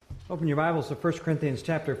Open your Bibles to 1 Corinthians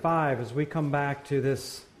chapter 5 as we come back to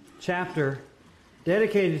this chapter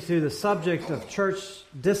dedicated to the subject of church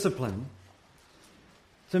discipline.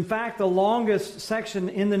 It's in fact the longest section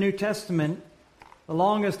in the New Testament, the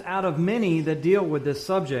longest out of many that deal with this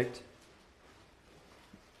subject.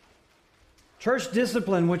 Church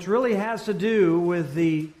discipline, which really has to do with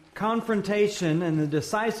the confrontation and the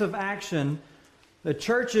decisive action that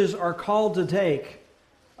churches are called to take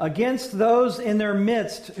against those in their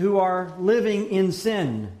midst who are living in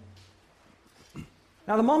sin.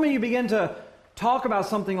 Now, the moment you begin to talk about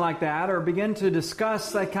something like that or begin to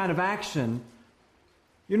discuss that kind of action,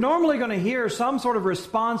 you're normally going to hear some sort of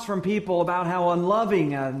response from people about how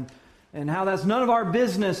unloving and how that's none of our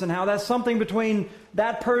business and how that's something between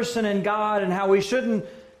that person and God and how we shouldn't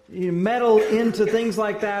meddle into things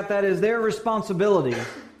like that. That is their responsibility.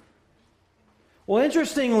 Well,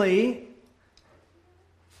 interestingly,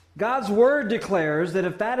 God's Word declares that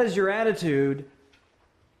if that is your attitude,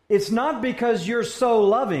 it's not because you're so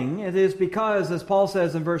loving. It is because, as Paul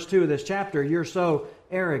says in verse 2 of this chapter, you're so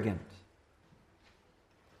arrogant.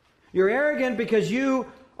 You're arrogant because you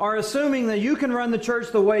are assuming that you can run the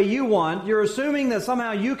church the way you want. You're assuming that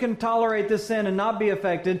somehow you can tolerate this sin and not be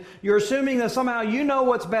affected. You're assuming that somehow you know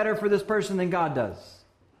what's better for this person than God does.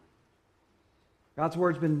 God's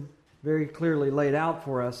Word's been very clearly laid out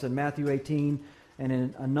for us in Matthew 18 and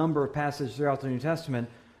in a number of passages throughout the New Testament,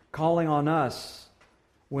 calling on us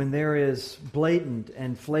when there is blatant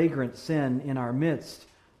and flagrant sin in our midst,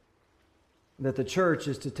 that the church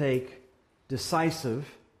is to take decisive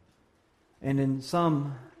and in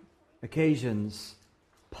some occasions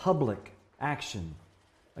public action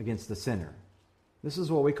against the sinner. This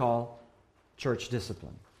is what we call church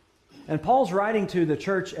discipline. And Paul's writing to the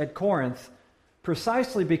church at Corinth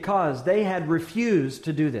precisely because they had refused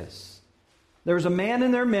to do this. There was a man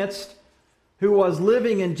in their midst who was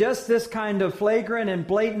living in just this kind of flagrant and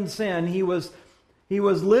blatant sin. He was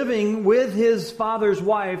living with his father's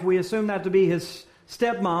wife. We assume that to be his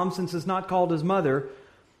stepmom, since it's not called his mother.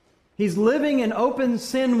 He's living in open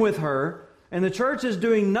sin with her, and the church is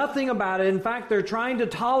doing nothing about it. In fact, they're trying to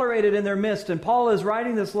tolerate it in their midst. And Paul is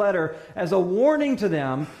writing this letter as a warning to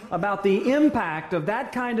them about the impact of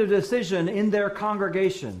that kind of decision in their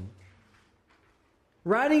congregation.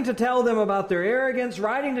 Writing to tell them about their arrogance,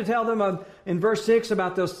 writing to tell them in verse 6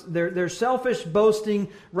 about their selfish boasting,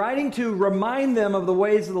 writing to remind them of the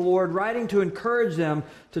ways of the Lord, writing to encourage them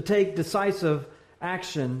to take decisive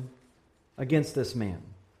action against this man.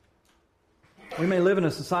 We may live in a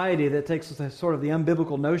society that takes sort of the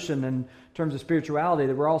unbiblical notion in terms of spirituality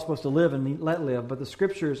that we're all supposed to live and let live, but the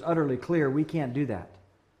Scripture is utterly clear. We can't do that.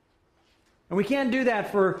 And we can't do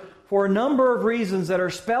that for a number of reasons that are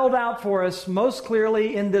spelled out for us most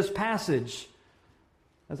clearly in this passage.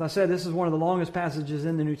 As I said, this is one of the longest passages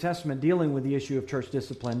in the New Testament dealing with the issue of church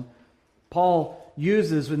discipline. Paul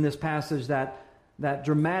uses in this passage that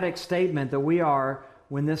dramatic statement that we are,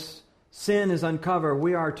 when this sin is uncovered,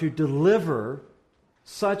 we are to deliver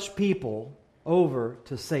such people over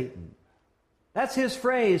to Satan. That's his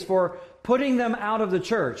phrase for putting them out of the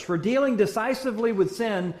church, for dealing decisively with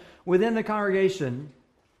sin within the congregation,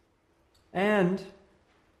 and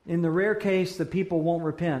in the rare case that people won't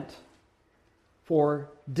repent, for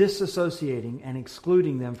disassociating and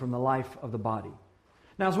excluding them from the life of the body.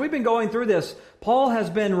 Now, as we've been going through this, Paul has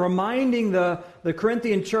been reminding the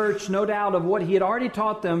Corinthian church, no doubt, of what he had already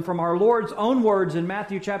taught them from our Lord's own words in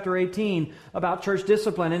Matthew chapter 18 about church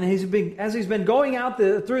discipline. And as he's been going out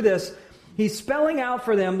through this, he's spelling out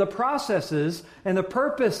for them the processes and the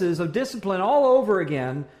purposes of discipline all over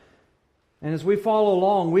again. And as we follow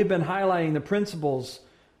along, we've been highlighting the principles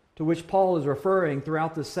to which Paul is referring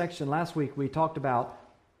throughout this section. Last week we talked about,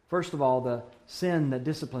 first of all, the sin that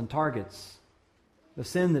discipline targets. The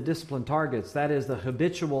sin that discipline targets, that is the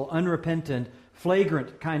habitual, unrepentant,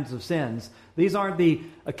 flagrant kinds of sins. These aren't the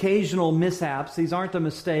occasional mishaps. These aren't the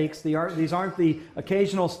mistakes. These aren't the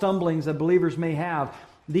occasional stumblings that believers may have.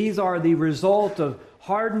 These are the result of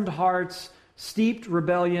hardened hearts, steeped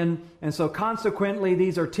rebellion, and so consequently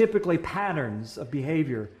these are typically patterns of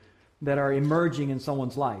behavior that are emerging in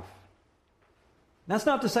someone's life. That's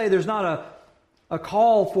not to say there's not a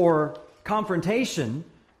call for confrontation.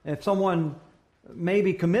 If someone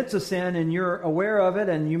maybe commits a sin and you're aware of it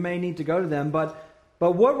and you may need to go to them, but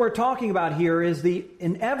what we're talking about here is the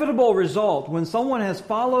inevitable result when someone has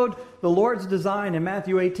followed the Lord's design in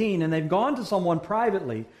Matthew 18 and they've gone to someone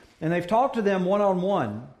privately and they've talked to them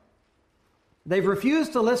one-on-one. They've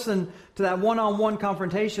refused to listen to that one-on-one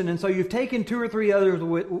confrontation, and so you've taken two or three others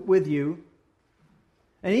with you.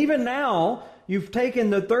 And even now, you've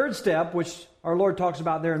taken the third step, which our Lord talks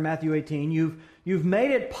about there in Matthew 18. You've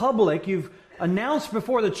made it public. You've announced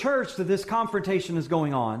before the church that this confrontation is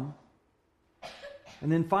going on.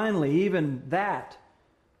 And then finally, even that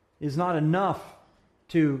is not enough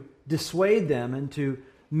to dissuade them and to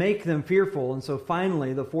make them fearful. And so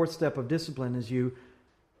finally, the fourth step of discipline is you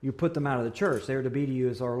put them out of the church. They are to be to you,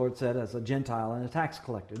 as our Lord said, as a Gentile and a tax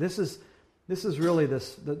collector. This is really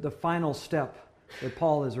the final step that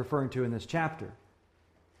Paul is referring to in this chapter.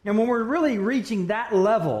 And when we're really reaching that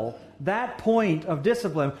level, that point of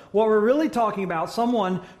discipline, what we're really talking about,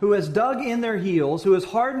 someone who has dug in their heels, who has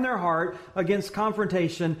hardened their heart against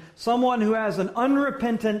confrontation, someone who has an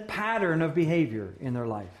unrepentant pattern of behavior in their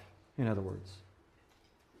life, in other words.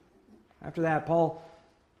 After that, Paul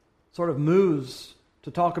sort of moves to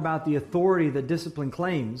talk about the authority that discipline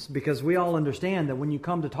claims, because we all understand that when you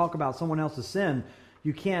come to talk about someone else's sin,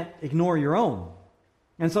 you can't ignore your own.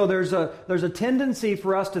 And so there's a tendency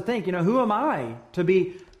for us to think, who am I to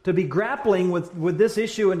be grappling with this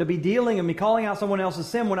issue and to be dealing and be calling out someone else's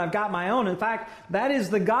sin when I've got my own? In fact, that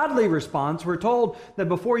is the godly response. We're told that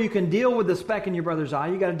before you can deal with the speck in your brother's eye,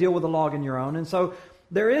 you got to deal with the log in your own. And so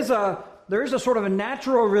there is a sort of a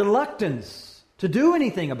natural reluctance to do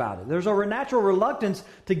anything about it. There's a natural reluctance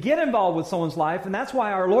to get involved with someone's life, and that's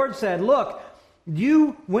why our Lord said, look,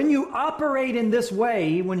 when you operate in this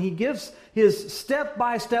way, when He gives His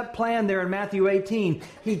step-by-step plan there in Matthew 18,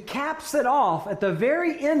 He caps it off at the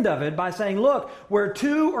very end of it by saying, look, where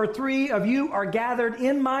 2 or 3 of you are gathered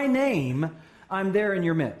in my name, I'm there in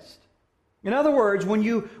your midst. In other words, when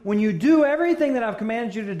you do everything that I've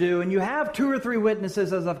commanded you to do, and you have 2 or 3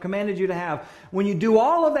 witnesses as I've commanded you to have, when you do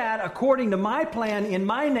all of that according to my plan in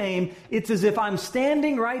my name, it's as if I'm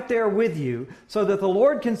standing right there with you, so that the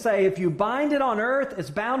Lord can say, if you bind it on earth, it's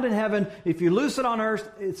bound in heaven. If you loose it on earth,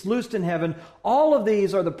 it's loosed in heaven. All of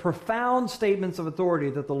these are the profound statements of authority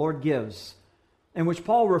that the Lord gives, and which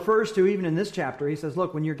Paul refers to even in this chapter. He says,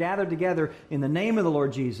 look, when you're gathered together in the name of the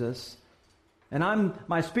Lord Jesus, and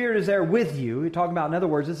my Spirit is there with you. We're talking about, in other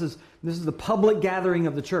words, this is the public gathering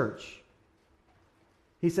of the church.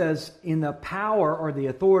 He says, in the power or the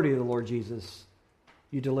authority of the Lord Jesus,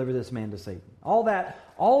 you deliver this man to Satan. All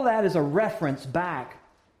that is a reference back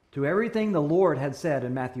to everything the Lord had said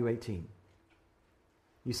in Matthew 18.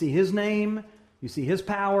 You see His name, you see His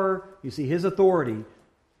power, you see His authority,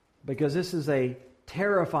 because this is a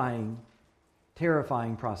terrifying,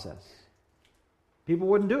 terrifying process. People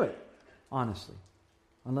wouldn't do it, honestly,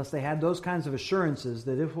 unless they had those kinds of assurances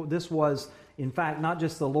that if this was, in fact, not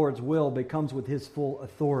just the Lord's will, but comes with His full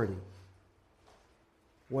authority.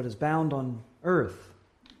 What is bound on earth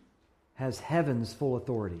has heaven's full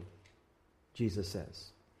authority, Jesus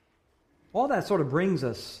says. All that sort of brings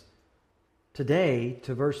us today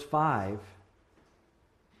to verse 5,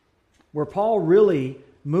 where Paul really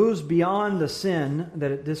moves beyond the sin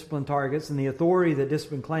that discipline targets and the authority that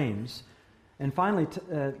discipline claims. And finally,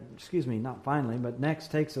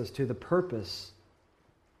 next takes us to the purpose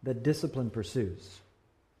that discipline pursues.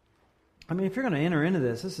 I mean, if you're going to enter into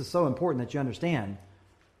this is so important that you understand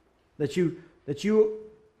that you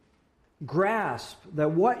grasp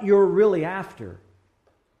that what you're really after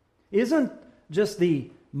isn't just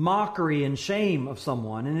the mockery and shame of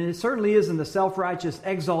someone, and it certainly isn't the self-righteous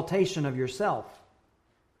exaltation of yourself.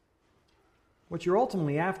 What you're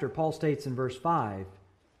ultimately after, Paul states in verse 5,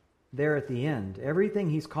 there at the end, everything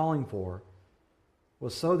he's calling for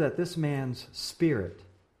was so that this man's spirit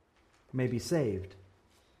may be saved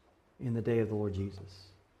in the day of the Lord Jesus.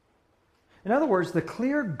 In other words, the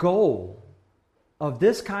clear goal of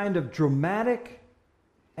this kind of dramatic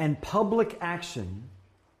and public action,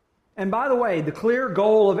 and by the way, the clear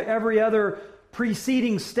goal of every other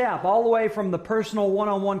preceding step, all the way from the personal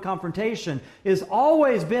one-on-one confrontation, is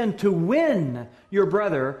always been to win your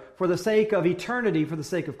brother for the sake of eternity, for the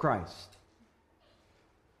sake of Christ.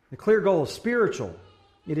 The clear goal is spiritual.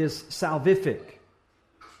 It is salvific.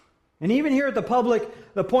 And even here at the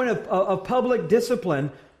point of public discipline,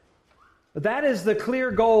 that is the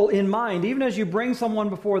clear goal in mind, even as you bring someone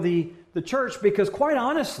before the church, because quite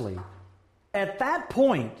honestly, at that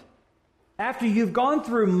point, after you've gone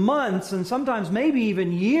through months and sometimes maybe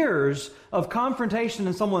even years of confrontation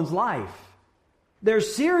in someone's life,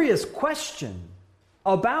 there's serious question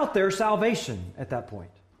about their salvation at that point.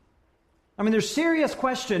 I mean, there's serious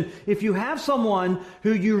question if you have someone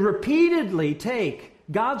who you repeatedly take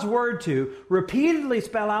God's word to, repeatedly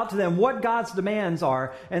spell out to them what God's demands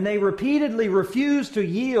are, and they repeatedly refuse to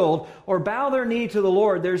yield or bow their knee to the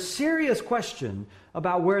Lord. There's serious question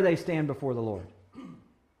about where they stand before the Lord.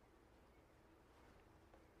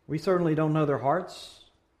 We certainly don't know their hearts.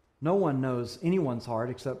 No one knows anyone's heart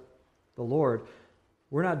except the Lord.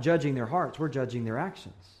 We're not judging their hearts. We're judging their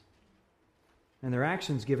actions. And their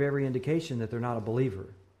actions give every indication that they're not a believer.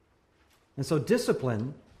 And so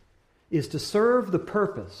discipline is to serve the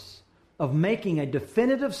purpose of making a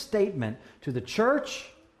definitive statement to the church,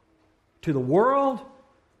 to the world,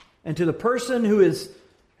 and to the person who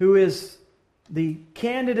is the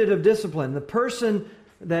candidate of discipline, the person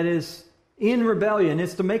that is in rebellion.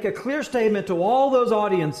 It's to make a clear statement to all those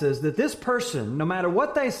audiences that this person, no matter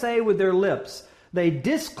what they say with their lips, they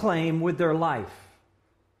disclaim with their life.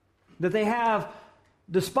 That they have,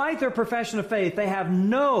 despite their profession of faith, they have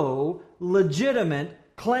no legitimate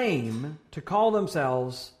claim to call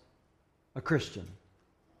themselves a Christian.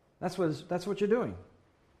 That's what you're doing.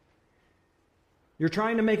 You're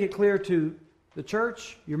trying to make it clear to the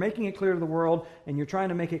church, you're making it clear to the world, and you're trying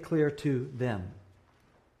to make it clear to them.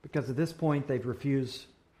 Because at this point, they've refused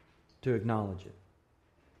to acknowledge it.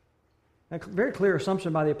 A very clear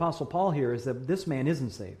assumption by the Apostle Paul here is that this man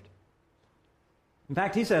isn't saved. In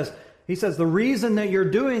fact, he says the reason that you're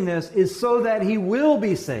doing this is so that he will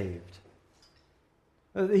be saved.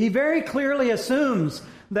 He very clearly assumes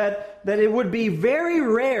that it would be very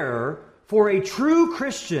rare for a true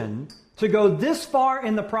Christian to go this far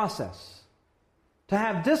in the process, to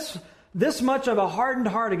have this much of a hardened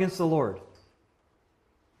heart against the Lord.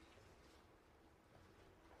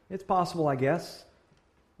 It's possible, I guess,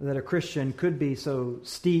 that a Christian could be so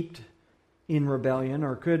steeped in rebellion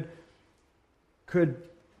or could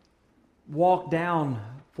walk down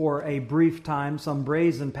for a brief time some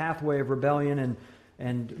brazen pathway of rebellion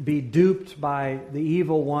and be duped by the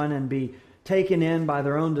evil one and be taken in by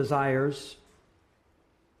their own desires.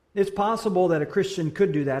 It's possible that a Christian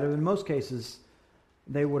could do that, and in most cases,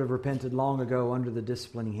 they would have repented long ago under the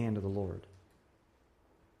disciplining hand of the Lord.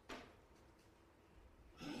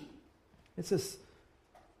 This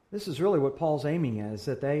is really what Paul's aiming at, is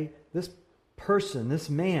that this person, this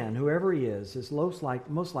man, whoever he is most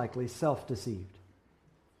likely self-deceived.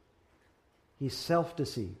 He's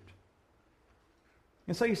self-deceived.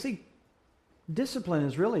 And so you see,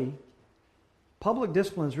 public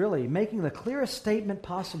discipline is really making the clearest statement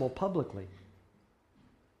possible publicly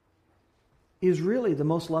is really the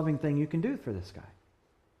most loving thing you can do for this guy.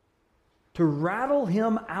 To rattle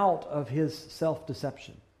him out of his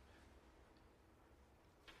self-deception.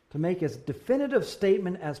 To make as definitive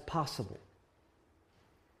statement as possible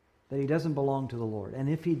that he doesn't belong to the Lord. And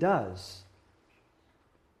if he does,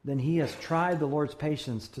 then he has tried the Lord's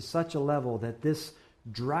patience to such a level that this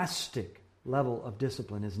drastic level of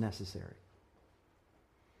discipline is necessary.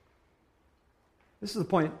 This is the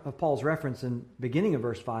point of Paul's reference in the beginning of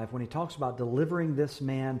verse 5 when he talks about delivering this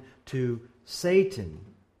man to Satan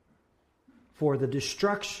for the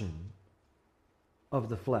destruction of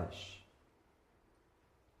the flesh.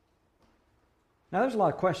 Now there's a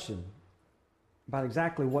lot of question about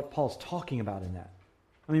exactly what Paul's talking about in that.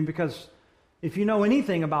 I mean, because if you know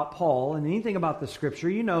anything about Paul and anything about the Scripture,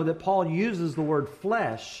 you know that Paul uses the word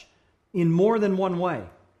flesh in more than one way.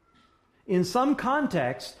 In some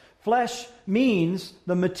context, flesh means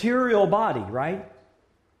the material body, right?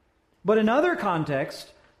 But in other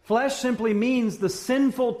contexts, flesh simply means the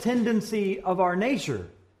sinful tendency of our nature.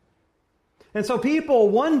 And so people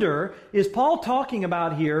wonder, is Paul talking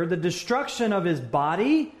about here the destruction of his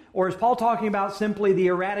body, or is Paul talking about simply the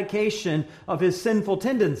eradication of his sinful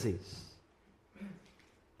tendencies?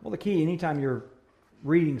 Well, the key anytime you're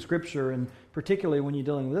reading Scripture, and particularly when you're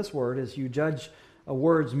dealing with this word, is you judge a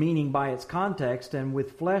word's meaning by its context, and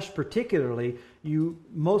with flesh particularly, you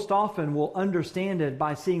most often will understand it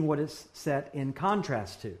by seeing what it's set in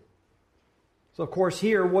contrast to. So, of course,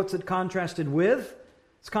 here, what's it contrasted with?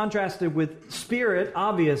 It's contrasted with spirit,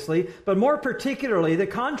 obviously, but more particularly, the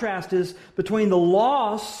contrast is between the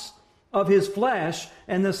loss of his flesh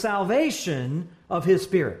and the salvation of his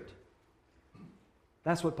spirit.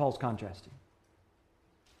 That's what Paul's contrasting.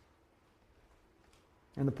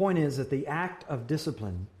 And the point is that the act of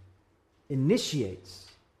discipline initiates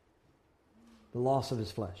the loss of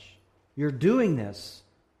his flesh. You're doing this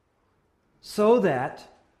so that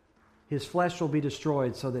his flesh will be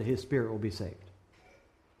destroyed, so that his spirit will be saved.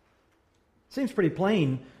 It seems pretty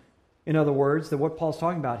plain, in other words, that what Paul's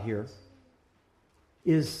talking about here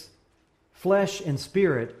is flesh and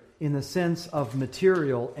spirit in the sense of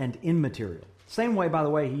material and immaterial. Same way, by the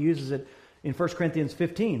way, he uses it in 1 Corinthians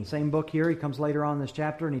 15. Same book here. He comes later on in this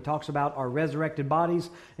chapter and he talks about our resurrected bodies,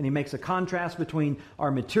 and he makes a contrast between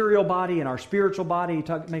our material body and our spiritual body. He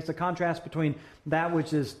makes a contrast between that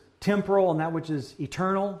which is temporal and that which is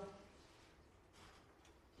eternal.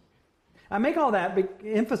 I make all that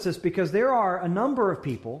emphasis because there are a number of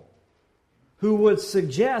people who would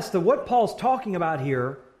suggest that what Paul's talking about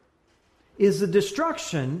here is the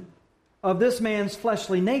destruction of this man's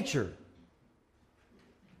fleshly nature.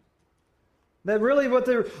 That really what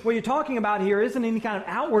you're talking about here isn't any kind of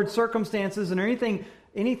outward circumstances and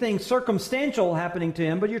anything circumstantial happening to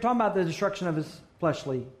him, but you're talking about the destruction of his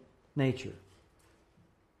fleshly nature.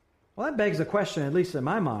 Well, that begs a question, at least in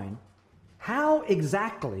my mind. How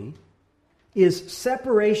exactly is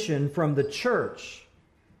separation from the church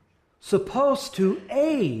supposed to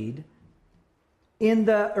aid in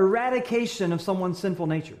the eradication of someone's sinful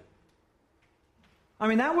nature? I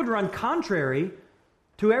mean, that would run contrary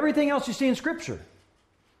to everything else you see in Scripture.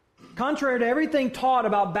 Contrary to everything taught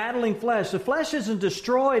about battling flesh. The flesh isn't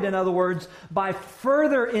destroyed, in other words, by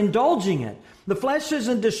further indulging it. The flesh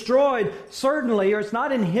isn't destroyed, certainly, or it's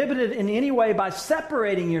not inhibited in any way by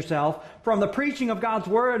separating yourself from the preaching of God's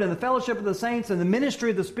Word and the fellowship of the saints and the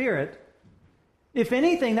ministry of the Spirit. If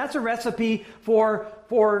anything, that's a recipe for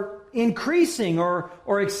increasing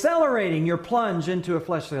or accelerating your plunge into a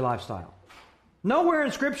fleshly lifestyle. Nowhere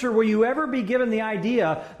in Scripture will you ever be given the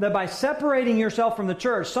idea that by separating yourself from the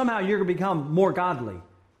church, somehow you're going to become more godly,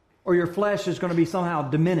 or your flesh is going to be somehow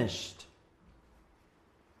diminished.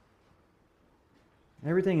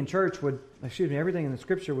 Everything in the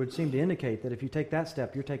Scripture would seem to indicate that if you take that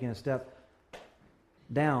step, you're taking a step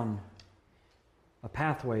down a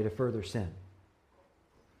pathway to further sin.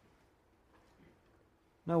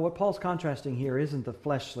 No, what Paul's contrasting here isn't the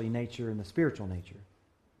fleshly nature and the spiritual nature.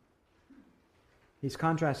 He's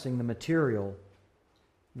contrasting the material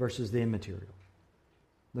versus the immaterial.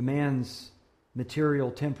 The man's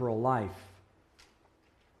material, temporal life,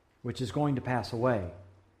 which is going to pass away,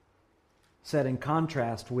 set in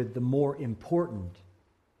contrast with the more important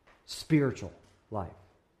spiritual life.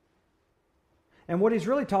 And what he's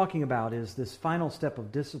really talking about is this final step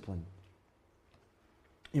of discipline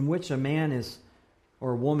in which a man is,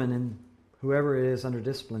 or a woman, and whoever it is under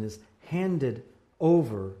discipline, is handed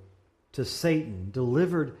over to Satan,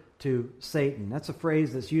 delivered to Satan. That's a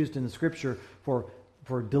phrase that's used in the Scripture for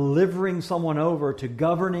delivering someone over to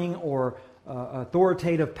governing or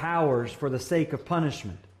authoritative powers for the sake of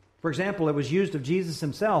punishment. For example, it was used of Jesus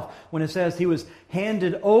himself when it says he was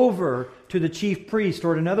handed over to the chief priest,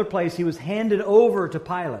 or in another place he was handed over to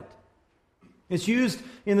Pilate. It's used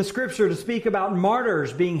in the Scripture to speak about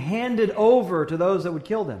martyrs being handed over to those that would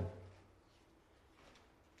kill them.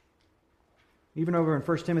 Even over in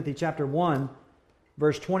 1 Timothy chapter 1,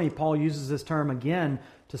 verse 20, Paul uses this term again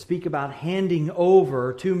to speak about handing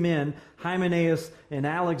over two men, Hymenaeus and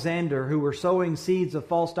Alexander, who were sowing seeds of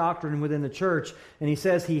false doctrine within the church. And he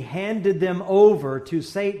says he handed them over to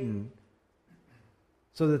Satan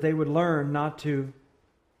so that they would learn not to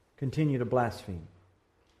continue to blaspheme.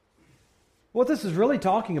 What this is really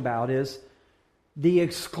talking about is the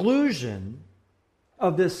exclusion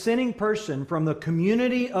of this sinning person from the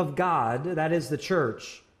community of God, that is the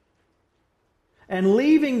church, and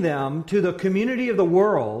leaving them to the community of the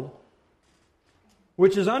world,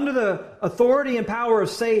 which is under the authority and power of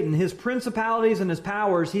Satan, his principalities and his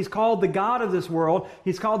powers. He's called the God of this world.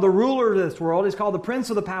 He's called the ruler of this world. He's called the prince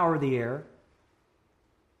of the power of the air.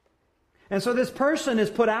 And so this person is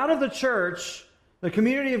put out of the church, the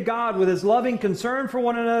community of God, with His loving concern for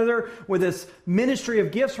one another, with His ministry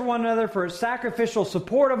of gifts for one another, for His sacrificial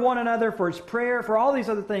support of one another, for His prayer, for all these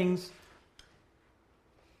other things.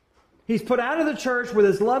 He's put out of the church with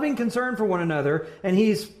His loving concern for one another, and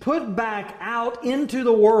He's put back out into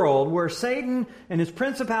the world where Satan and his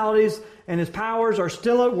principalities and his powers are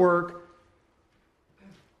still at work,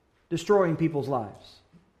 destroying people's lives.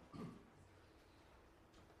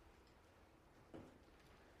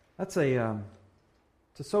 That's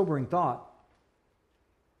it's a sobering thought.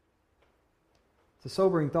 It's a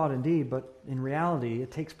sobering thought indeed, but in reality,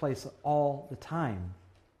 it takes place all the time.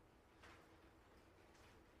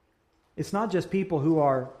 It's not just people who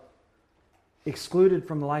are excluded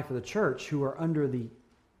from the life of the church who are under the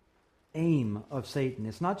aim of Satan.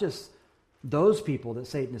 It's not just those people that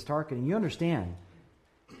Satan is targeting. You understand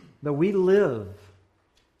that we live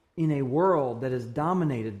in a world that is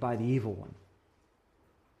dominated by the evil one.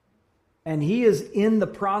 And he is in the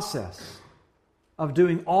process of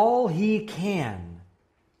doing all he can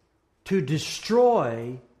to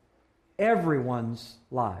destroy everyone's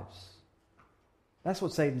lives. That's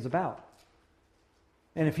what Satan's about.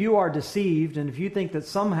 And if you are deceived, and if you think that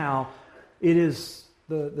somehow it is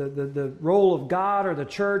the role of God or the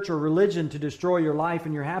church or religion to destroy your life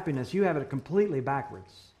and your happiness, you have it completely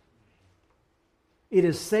backwards. It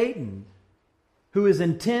is Satan who is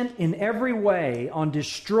intent in every way on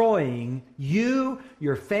destroying you,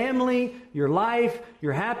 your family, your life,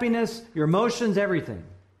 your happiness, your emotions, everything.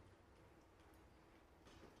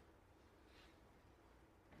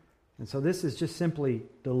 And so this is just simply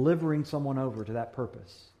delivering someone over to that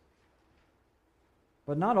purpose.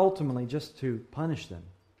 but not ultimately just to punish them.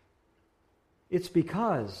 It's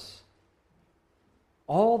because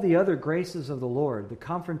all the other graces of the Lord, the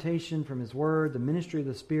confrontation from His Word, the ministry of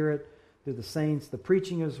the Spirit through the saints, the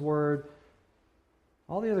preaching of His Word,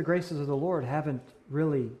 all the other graces of the Lord haven't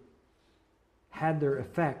really had their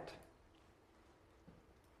effect.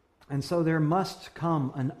 And so there must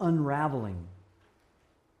come an unraveling,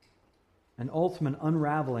 an ultimate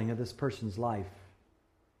unraveling of this person's life.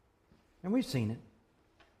 And we've seen it.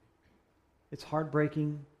 It's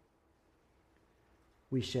heartbreaking.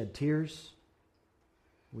 We shed tears.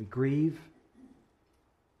 We grieve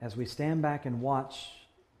as we stand back and watch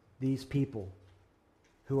these people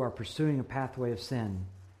who are pursuing a pathway of sin,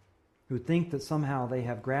 who think that somehow they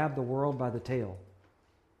have grabbed the world by the tail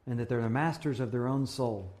and that they're the masters of their own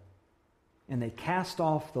soul. And they cast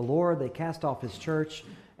off the Lord, they cast off His church,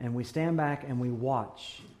 and we stand back and we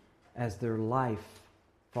watch as their life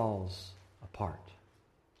falls apart.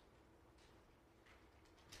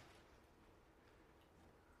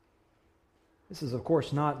 This is, of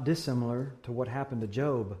course, not dissimilar to what happened to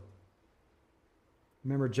Job.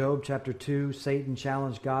 Remember Job chapter 2, Satan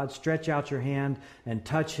challenged God, "Stretch out your hand and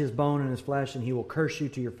touch his bone and his flesh, and he will curse you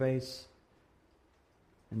to your face."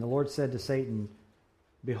 And the Lord said to Satan,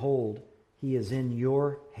 "Behold, he is in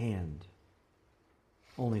your hand.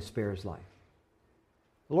 Only spare his life."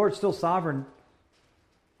 The Lord's still sovereign.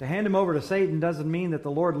 To hand him over to Satan doesn't mean that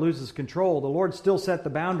the Lord loses control. The Lord still set the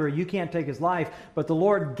boundary. You can't take his life. But the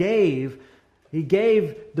Lord gave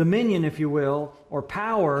dominion, if you will, or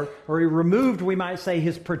power, or He removed, we might say,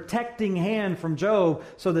 His protecting hand from Job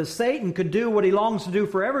so that Satan could do what he longs to do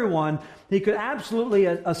for everyone. He could absolutely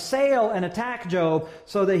assail and attack Job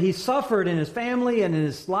so that he suffered in his family and in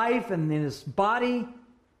his life and in his body.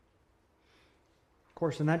 Of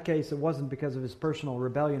course, in that case, it wasn't because of his personal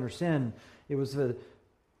rebellion or sin. It was a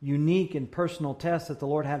unique and personal test that the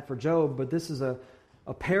Lord had for Job, but this is a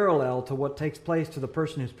parallel to what takes place to the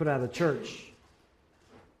person who's put out of the church.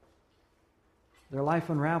 Their life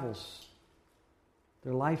unravels.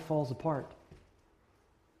 Their life falls apart.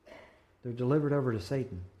 They're delivered over to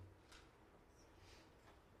Satan.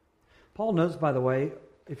 Paul notes, by the way,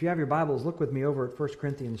 if you have your Bibles, look with me over at 1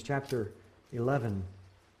 Corinthians chapter 11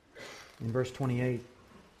 in verse 28.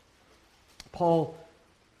 Paul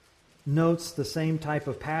notes the same type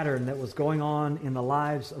of pattern that was going on in the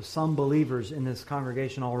lives of some believers in this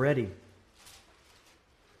congregation already.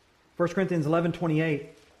 1 Corinthians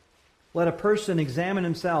 11:28. Let a person examine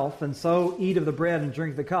himself and so eat of the bread and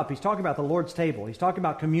drink the cup. He's talking about the Lord's table. He's talking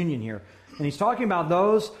about communion here. And he's talking about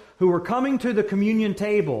those who were coming to the communion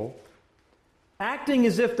table acting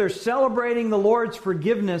as if they're celebrating the Lord's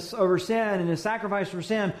forgiveness over sin and His sacrifice for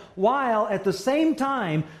sin, while at the same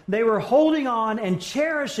time they were holding on and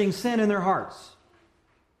cherishing sin in their hearts.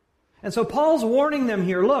 And so Paul's warning them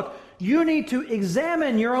here, look, you need to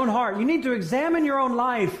examine your own heart. You need to examine your own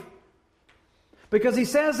life. Because he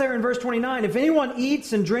says there in verse 29, if anyone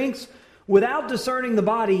eats and drinks without discerning the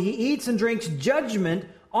body, he eats and drinks judgment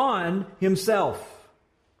on himself.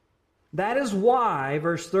 That is why,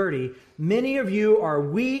 verse 30, many of you are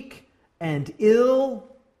weak and ill,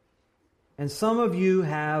 and some of you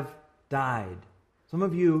have died. Some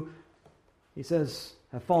of you, he says,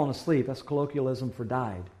 have fallen asleep. That's colloquialism for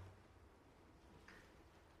died.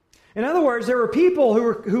 In other words, there were people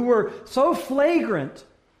who were so flagrant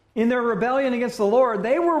in their rebellion against the Lord,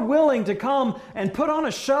 they were willing to come and put on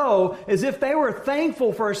a show as if they were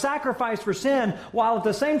thankful for a sacrifice for sin, while at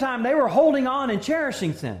the same time they were holding on and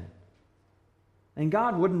cherishing sin. And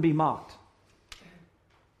God wouldn't be mocked.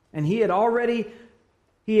 And He had already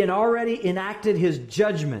enacted His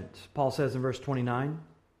judgment, Paul says in verse 29.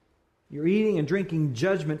 You're eating and drinking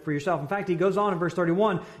judgment for yourself. In fact, he goes on in verse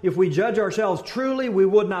 31, if we judge ourselves truly, we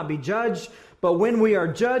would not be judged. But when we are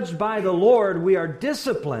judged by the Lord, we are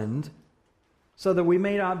disciplined so that we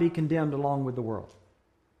may not be condemned along with the world.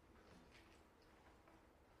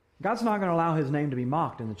 God's not going to allow His name to be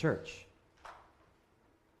mocked in the church.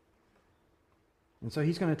 And so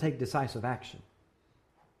He's going to take decisive action.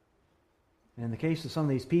 And in the case of some of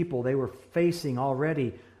these people, they were facing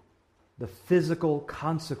already the physical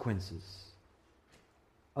consequences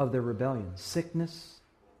of their rebellion. Sickness,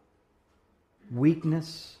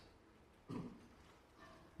 weakness,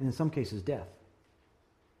 and in some cases, death.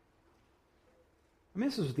 I mean,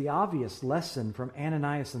 this was the obvious lesson from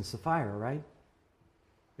Ananias and Sapphira, right?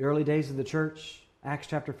 The early days of the church, Acts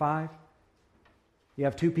chapter 5. You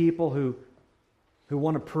have two people who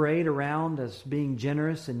want to parade around as being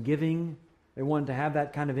generous and giving. They wanted to have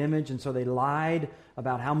that kind of image, and so they lied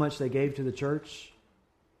about how much they gave to the church.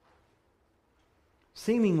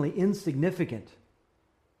 Seemingly insignificant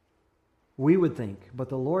we would think, but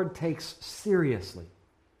the Lord takes seriously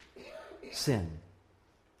sin.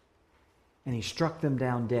 And He struck them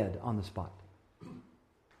down dead on the spot.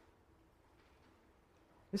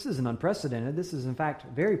 This isn't unprecedented. This is, in fact,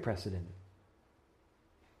 very precedented.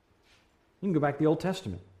 You can go back to the Old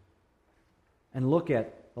Testament and look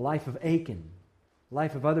at the life of Achan, the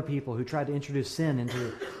life of other people who tried to introduce sin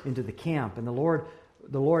into the camp. And the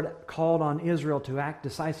Lord called on Israel to act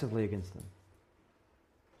decisively against them.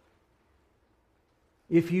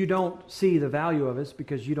 If you don't see the value of it, it's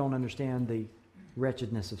because you don't understand the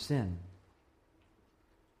wretchedness of sin.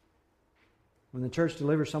 When the church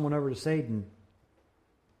delivers someone over to Satan,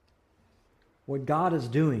 what God is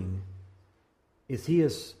doing is He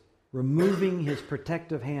is removing His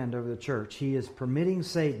protective hand over the church. He is permitting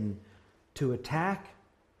Satan to attack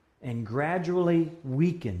and gradually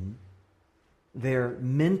weaken their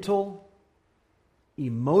mental,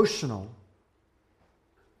 emotional,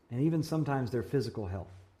 and even sometimes their physical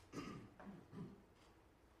health.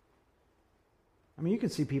 I mean, you can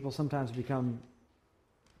see people sometimes become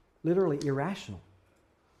literally irrational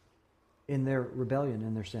in their rebellion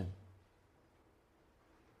and their sin.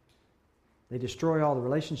 They destroy all the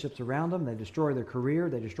relationships around them. They destroy their career.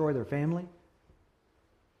 They destroy their family.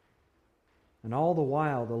 And all the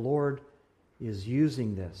while, the Lord is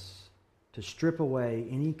using this to strip away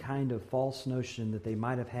any kind of false notion that they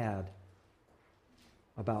might have had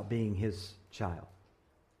about being His child.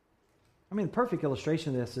 I mean, the perfect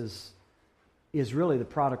illustration of this is really the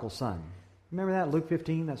prodigal son. Remember that, Luke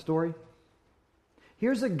 15, that story?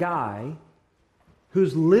 Here's a guy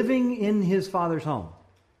who's living in his father's home.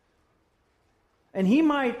 And he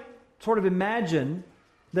might sort of imagine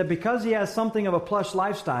that because he has something of a plush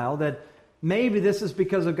lifestyle, that maybe this is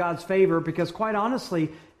because of God's favor, because quite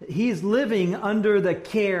honestly, he's living under the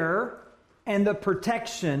care and the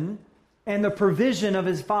protection and the provision of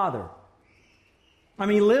his father. I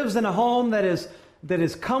mean, he lives in a home that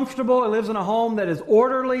is comfortable. He lives in a home that is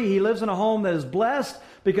orderly. He lives in a home that is blessed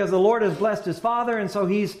because the Lord has blessed his father. And so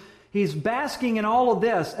he's basking in all of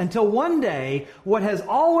this until one day, what has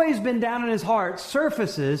always been down in his heart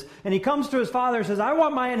surfaces, and he comes to his father and says, I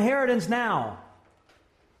want my inheritance now.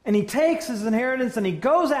 And he takes his inheritance and he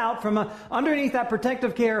goes out from underneath that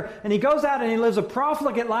protective care, and he goes out and he lives a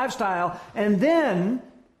profligate lifestyle, and then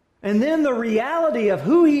the reality of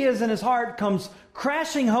who he is in his heart comes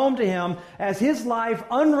crashing home to him as his life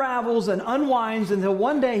unravels and unwinds until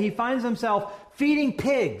one day he finds himself feeding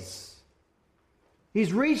pigs.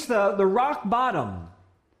 He's reached the rock bottom.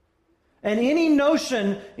 And any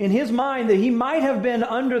notion in his mind that he might have been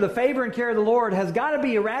under the favor and care of the Lord has got to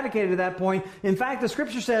be eradicated at that point. In fact, the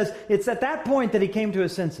Scripture says it's at that point that he came to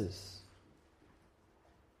his senses.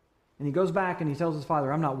 And he goes back and he tells his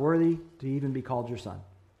father, I'm not worthy to even be called your son.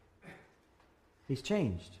 He's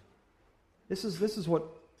changed. This is what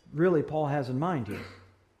really Paul has in mind here.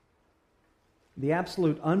 The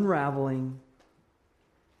absolute unraveling,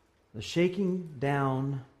 the shaking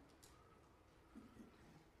down,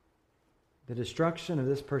 the destruction of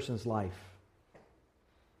this person's life.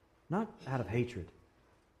 Not out of hatred.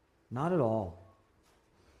 Not at all.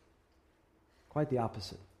 Quite the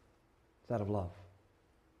opposite. It's out of love.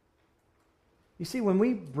 You see, when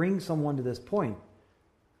we bring someone to this point,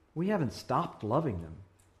 we haven't stopped loving them.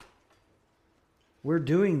 We're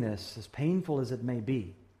doing this, as painful as it may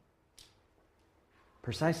be,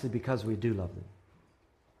 precisely because we do love them.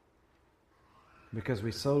 Because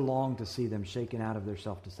we so long to see them shaken out of their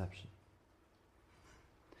self-deception.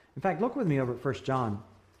 In fact, look with me over at 1 John.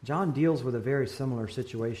 John deals with a very similar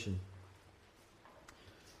situation.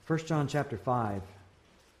 1 John chapter 5.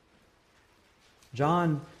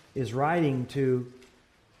 John is writing to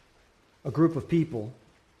a group of people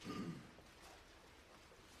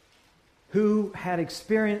who had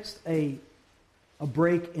experienced a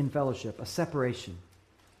break in fellowship, a separation.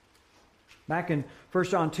 Back in 1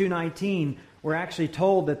 John 2:19, we're actually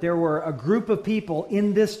told that there were a group of people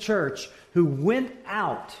in this church who went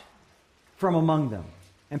out from among them.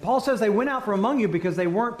 And Paul says they went out from among you because they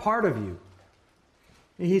weren't part of you.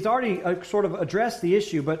 He's already sort of addressed the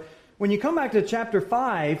issue, but when you come back to chapter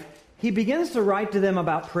 5, he begins to write to them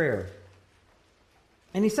about prayer.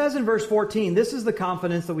 And he says in verse 14, this is the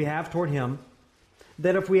confidence that we have toward him,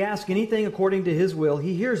 that if we ask anything according to his will,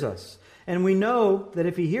 he hears us. And we know that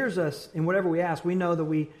if he hears us in whatever we ask, we know that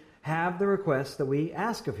we have the requests that we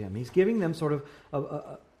ask of him. He's giving them sort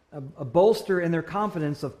of a bolster in their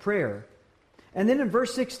confidence of prayer. And then in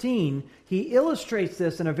verse 16, he illustrates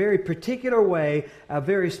this in a very particular way, a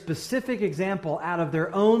very specific example out of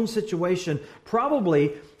their own situation,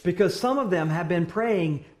 probably because some of them have been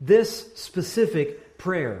praying this specific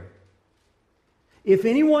prayer. If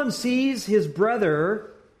anyone sees his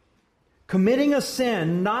brother committing a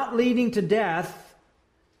sin not leading to death,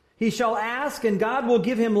 he shall ask, and God will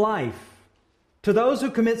give him life. To those who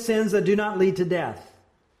commit sins that do not lead to death.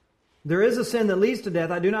 There is a sin that leads to death.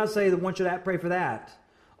 I do not say that one should pray for that.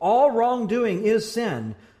 All wrongdoing is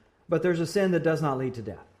sin, but there's a sin that does not lead to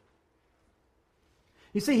death.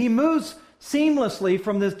 You see, he moves seamlessly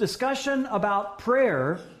from this discussion about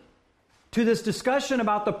prayer to this discussion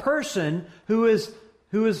about the person who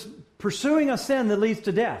is pursuing a sin that leads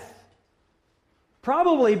to death.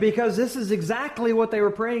 Probably because this is exactly what they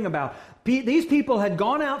were praying about. These people had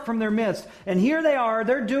gone out from their midst, and here they are,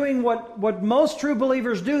 they're doing what most true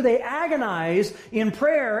believers do. They agonize in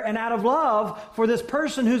prayer and out of love for this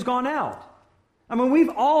person who's gone out. I mean,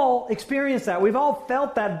 we've all experienced that. We've all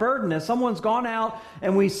felt that burden as someone's gone out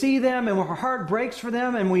and we see them and our heart breaks for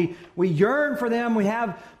them and we yearn for them. We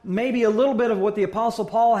have maybe a little bit of what the Apostle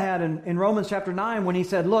Paul had in Romans chapter 9 when he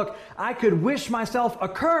said, look, I could wish myself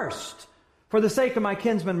accursed for the sake of my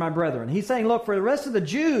kinsmen, my brethren. He's saying, look, for the rest of the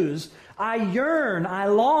Jews, I yearn, I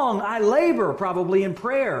long, I labor probably in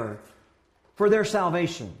prayer for their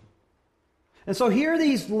salvation. And so here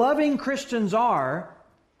these loving Christians are,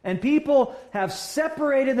 and people have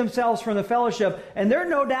separated themselves from the fellowship, and they're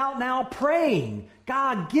no doubt now praying,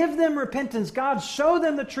 God, give them repentance. God, show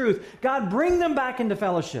them the truth. God, bring them back into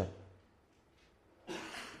fellowship.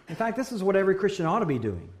 In fact, this is what every Christian ought to be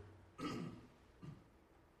doing.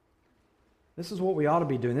 This is what we ought to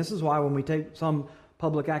be doing. This is why when we take some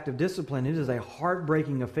public act of discipline, it is a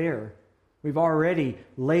heartbreaking affair. We've already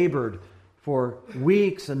labored for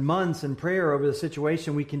weeks and months in prayer over the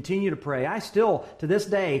situation. We continue to pray. I still, to this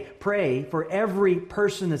day, pray for every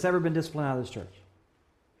person that's ever been disciplined out of this church.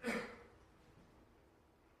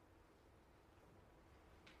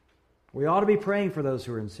 We ought to be praying for those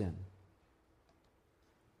who are in sin.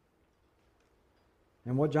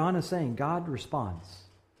 And what John is saying, God responds.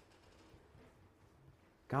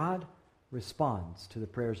 God responds to the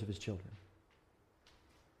prayers of His children.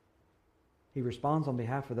 He responds on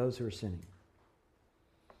behalf of those who are sinning.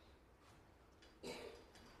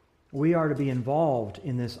 We are to be involved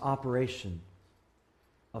in this operation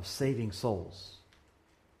of saving souls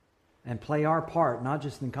and play our part, not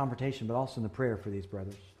just in confrontation, but also in the prayer for these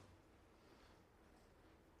brothers.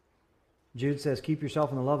 Jude says, keep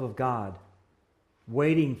yourself in the love of God,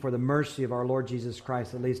 waiting for the mercy of our Lord Jesus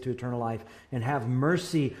Christ that leads to eternal life, and have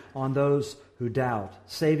mercy on those who doubt,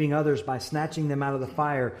 saving others by snatching them out of the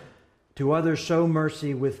fire. To others show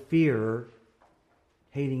mercy with fear,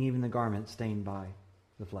 hating even the garment stained by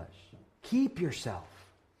the flesh. Keep yourself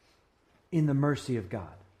in the mercy of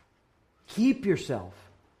God. Keep yourself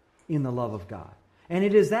in the love of God. And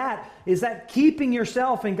it is that keeping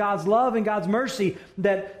yourself in God's love and God's mercy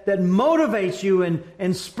that motivates you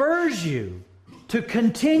and spurs you to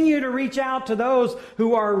continue to reach out to those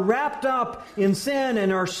who are wrapped up in sin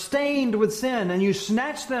and are stained with sin, and you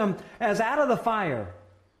snatch them as out of the fire.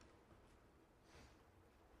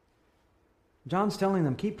 John's telling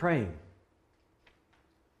them, keep praying.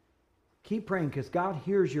 Keep praying because God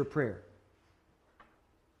hears your prayer.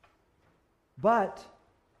 But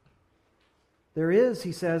there is,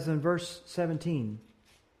 he says in verse 17,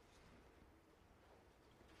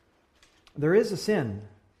 there is a sin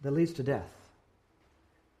that leads to death.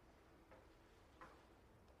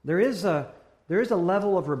 There is a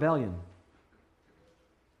level of rebellion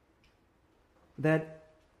that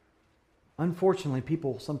unfortunately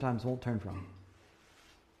people sometimes won't turn from.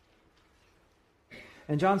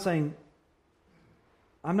 And John's saying,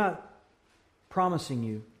 I'm not promising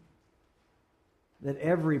you that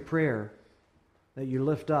every prayer that you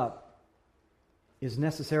lift up is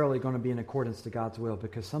necessarily going to be in accordance to God's will,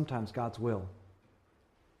 because sometimes God's will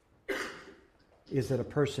is that a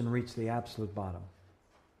person reach the absolute bottom,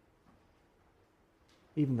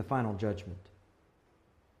 even the final judgment.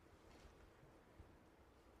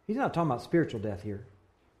 He's not talking about spiritual death here,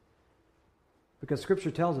 because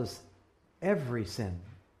Scripture tells us every sin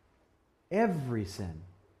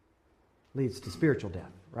leads to spiritual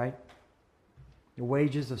death, right? The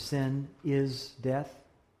wages of sin is death.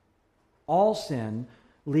 All sin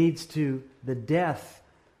leads to the death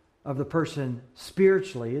of the person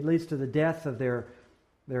spiritually. It leads to the death of their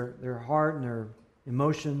heart and their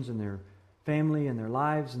emotions and their family and their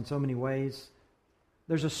lives in so many ways.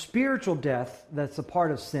 There's a spiritual death that's a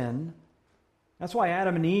part of sin. That's why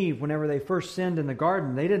Adam and Eve, whenever they first sinned in the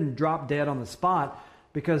garden, they didn't drop dead on the spot,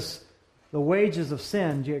 because the wages of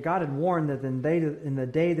sin, God had warned that in the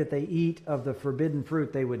day that they eat of the forbidden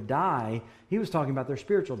fruit, they would die. He was talking about their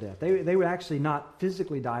spiritual death. They would actually not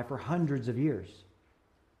physically die for hundreds of years.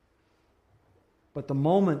 But the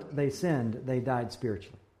moment they sinned, they died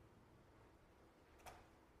spiritually.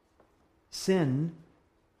 Sin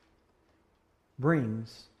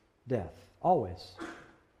brings death, always.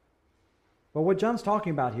 But what John's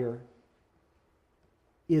talking about here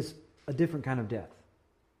is a different kind of death.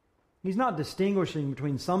 He's not distinguishing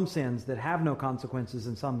between some sins that have no consequences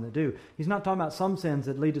and some that do. He's not talking about some sins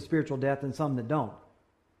that lead to spiritual death and some that don't.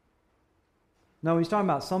 No, he's talking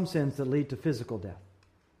about some sins that lead to physical death.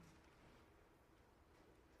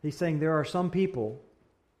 He's saying there are some people,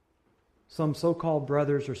 some so-called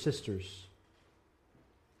brothers or sisters,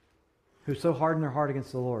 who so harden their heart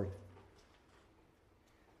against the Lord,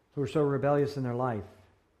 who are so rebellious in their life,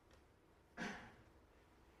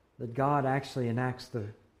 that God actually enacts the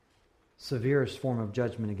severest form of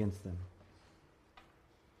judgment against them.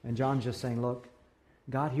 And John's just saying, look,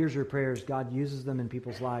 God hears your prayers, God uses them in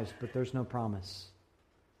people's lives, but there's no promise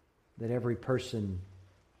that every person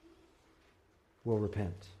will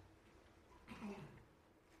repent.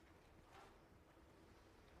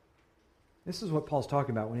 This is what Paul's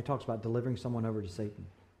talking about when he talks about delivering someone over to Satan.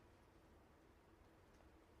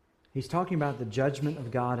 He's talking about the judgment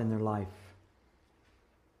of God in their life.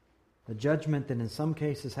 A judgment that in some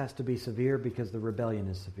cases has to be severe because the rebellion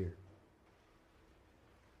is severe.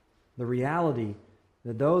 The reality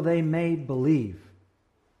that though they may believe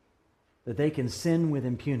that they can sin with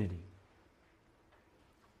impunity,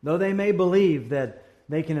 though they may believe that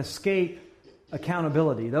they can escape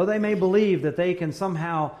accountability, though they may believe that they can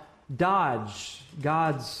somehow dodge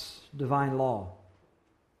God's divine law,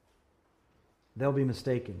 they'll be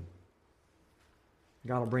mistaken.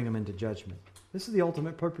 God will bring them into judgment. This is the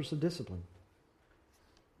ultimate purpose of discipline,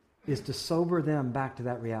 is to sober them back to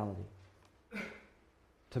that reality,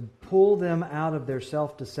 to pull them out of their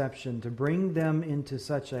self-deception, to bring them into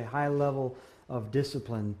such a high level of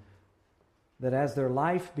discipline that as their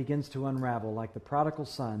life begins to unravel, like the prodigal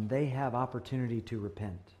son, they have opportunity to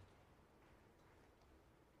repent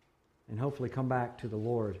and hopefully come back to the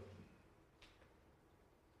Lord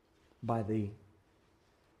by the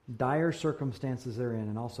dire circumstances they're in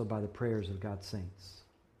and also by the prayers of God's saints.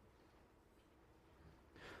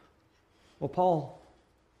 Well, Paul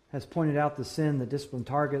has pointed out the sin that discipline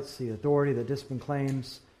targets, the authority that discipline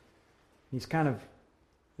claims. He's kind of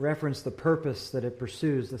referenced the purpose that it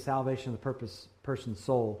pursues, the salvation of the person's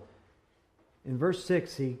soul. In verse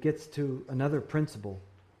 6, he gets to another principle,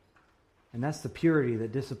 and that's the purity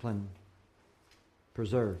that discipline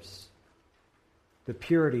preserves. The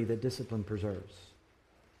purity that discipline preserves.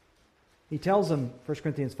 He tells them, 1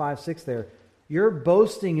 Corinthians 5:6 there, your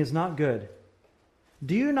boasting is not good.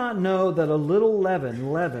 Do you not know that a little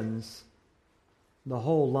leaven leavens the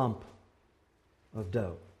whole lump of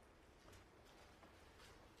dough?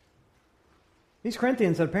 These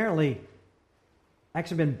Corinthians had apparently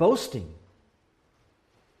actually been boasting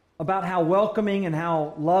about how welcoming and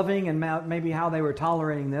how loving and maybe how they were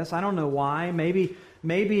tolerating this. I don't know why. Maybe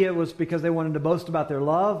it was because they wanted to boast about their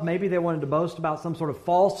love. Maybe they wanted to boast about some sort of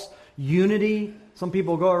false unity. Some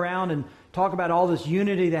people go around and talk about all this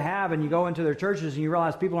unity they have, and you go into their churches and you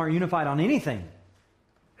realize people aren't unified on anything.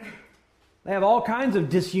 They have all kinds of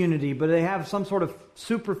disunity, but they have some sort of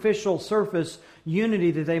superficial surface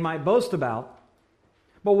unity that they might boast about.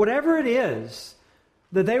 But whatever it is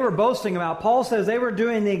that they were boasting about, Paul says they were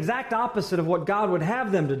doing the exact opposite of what God would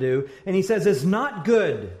have them to do, and he says it's not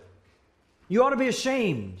good. You ought to be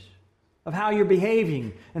ashamed of how you're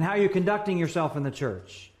behaving and how you're conducting yourself in the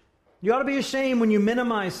church. You ought to be ashamed when you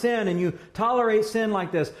minimize sin and you tolerate sin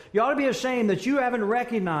like this. You ought to be ashamed that you haven't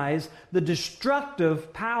recognized the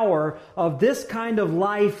destructive power of this kind of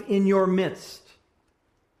life in your midst.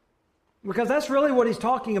 Because that's really what he's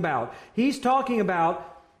talking about. He's talking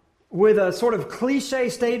about, with a sort of cliche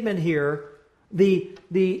statement here, the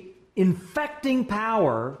infecting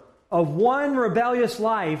power of one rebellious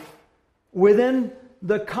life within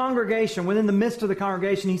the congregation, within the midst of the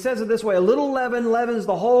congregation. He says it this way, a little leaven leavens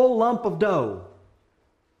the whole lump of dough.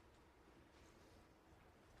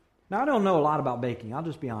 Now, I don't know a lot about baking. I'll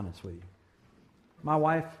just be honest with you. My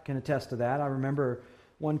wife can attest to that. I remember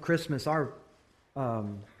one Christmas, our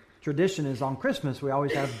tradition is on Christmas, we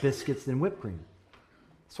always have biscuits and whipped cream.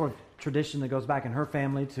 Sort of tradition that goes back in her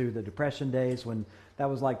family to the Depression days when that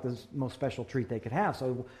was like the most special treat they could have.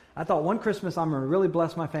 So I thought one Christmas I'm going to really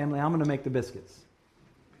bless my family. I'm going to make the biscuits.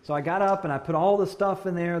 So I got up and I put all the stuff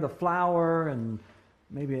in there, the flour and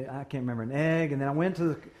maybe, I can't remember, an egg. And then I went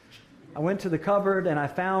to the cupboard and I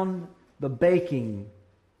found the baking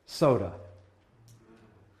soda.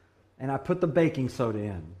 And I put the baking soda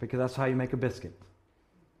in because that's how you make a biscuit.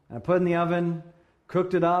 And I put it in the oven,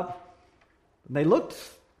 cooked it up. They looked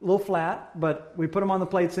a little flat, but we put them on the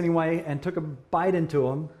plates anyway and took a bite into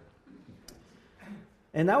them.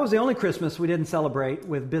 And that was the only Christmas we didn't celebrate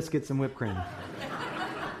with biscuits and whipped cream.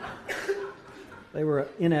 They were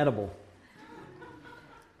inedible.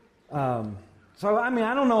 So, I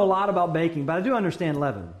don't know a lot about baking, but I do understand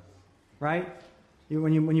leaven, right?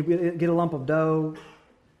 When you get a lump of dough,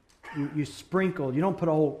 you sprinkle. You don't put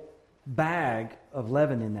a whole bag of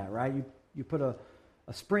leaven in that, right? You put a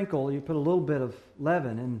sprinkle, you put a little bit of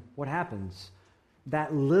leaven, and what happens?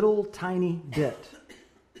 That little tiny bit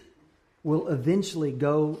will eventually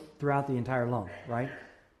go throughout the entire lump, right?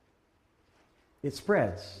 It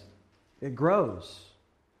spreads. It grows.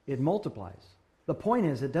 It multiplies. The point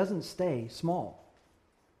is, it doesn't stay small.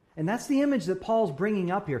 And that's the image that Paul's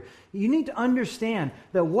bringing up here. You need to understand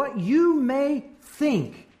that what you may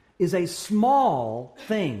think is a small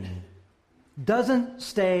thing doesn't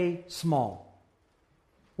stay small.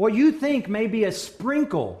 What you think may be a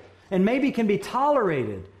sprinkle and maybe can be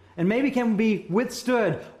tolerated and maybe can be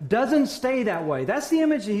withstood doesn't stay that way. That's the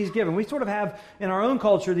image that he's given. We sort of have in our own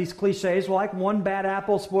culture these cliches, like one bad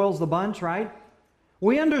apple spoils the bunch, right?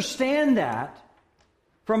 We understand that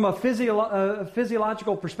from a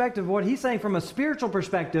physiological perspective. What he's saying from a spiritual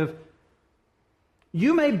perspective,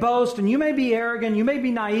 you may boast and you may be arrogant, you may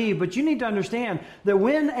be naive, but you need to understand that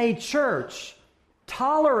when a church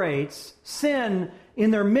tolerates sin in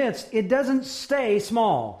their midst, it doesn't stay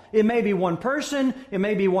small. It may be one person, it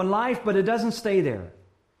may be one life, but it doesn't stay there.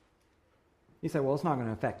 You say, well, it's not going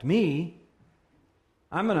to affect me.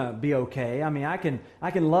 I'm going to be okay. I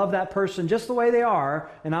can love that person just the way they are,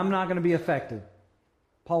 and I'm not going to be affected.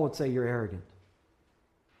 Paul would say you're arrogant.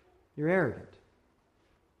 You're arrogant.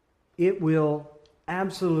 It will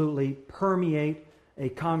absolutely permeate a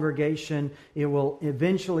congregation. It will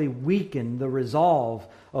eventually weaken the resolve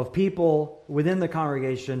of people within the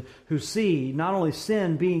congregation who see not only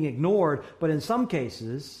sin being ignored, but in some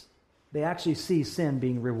cases, they actually see sin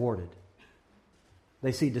being rewarded.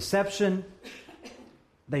 They see deception.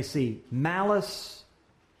 They see malice.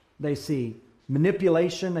 They see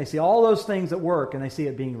manipulation. They see all those things at work, and they see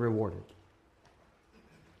it being rewarded.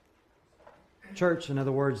 Church, in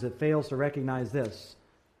other words, that fails to recognize this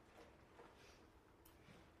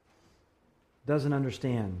doesn't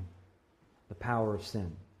understand the power of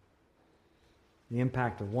sin, the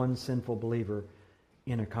impact of one sinful believer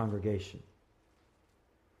in a congregation.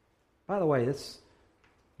 By the way, it's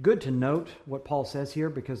good to note what Paul says here,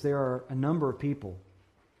 because there are a number of people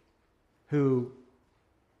who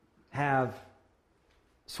have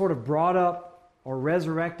sort of brought up or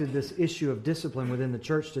resurrected this issue of discipline within the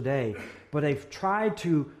church today, but they've tried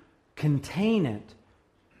to contain it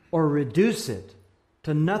or reduce it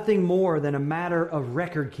to nothing more than a matter of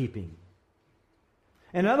record keeping.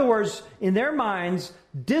 In other words, in their minds,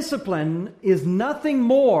 discipline is nothing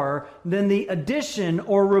more than the addition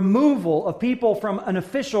or removal of people from an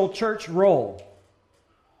official church role.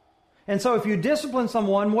 And so if you discipline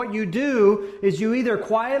someone, what you do is you either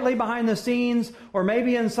quietly behind the scenes, or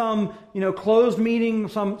maybe in some closed meeting,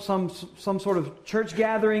 some sort of church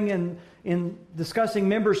gathering, and in discussing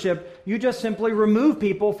membership, you just simply remove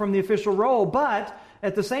people from the official role. But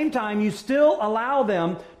at the same time, you still allow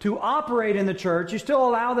them to operate in the church. You still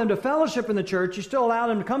allow them to fellowship in the church. You still allow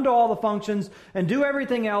them to come to all the functions and do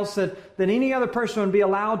everything else that any other person would be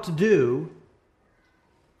allowed to do.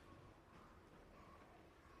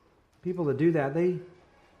 People that do that, they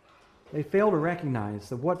fail to recognize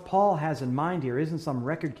that what Paul has in mind here isn't some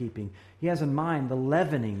record keeping. He has in mind the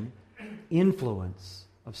leavening influence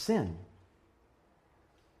of sin.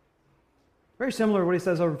 Very similar to what he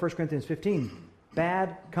says over in 1 Corinthians 15.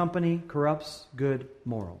 Bad company corrupts good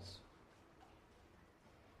morals.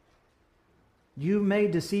 You may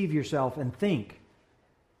deceive yourself and think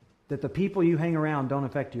that the people you hang around don't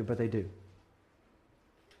affect you, but they do.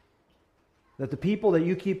 That the people that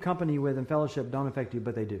you keep company with in fellowship don't affect you,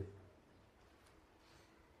 but they do.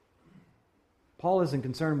 Paul isn't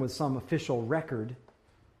concerned with some official record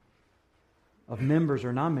of members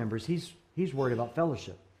or non-members. He's worried about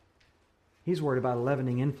fellowship. He's worried about a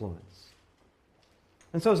leavening influence.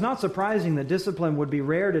 And so it's not surprising that discipline would be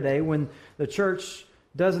rare today when the church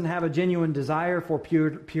doesn't have a genuine desire for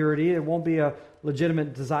purity. It won't be a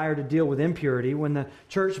legitimate desire to deal with impurity. When the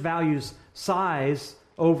church values size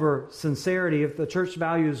over sincerity, if the church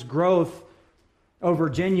values growth over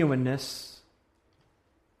genuineness,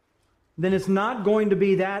 then it's not going to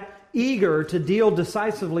be that eager to deal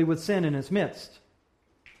decisively with sin in its midst.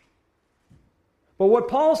 But what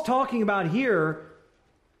Paul's talking about here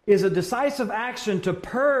is a decisive action to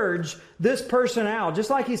purge this person out. Just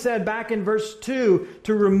like he said back in verse 2,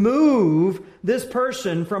 to remove this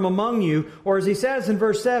person from among you. Or as he says in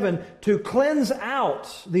verse 7, to cleanse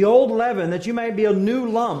out the old leaven, that you may be a new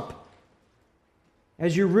lump,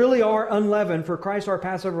 as you really are unleavened, for Christ our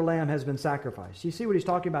Passover lamb has been sacrificed. You see what he's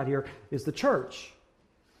talking about here is the church.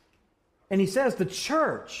 And he says the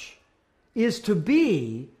church is to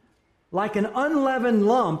be like an unleavened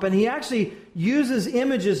lump. And he actually uses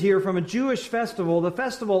images here from a Jewish festival, the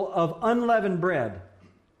festival of unleavened bread.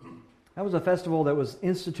 That was a festival that was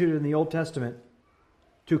instituted in the Old Testament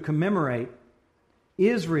to commemorate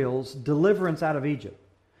Israel's deliverance out of Egypt.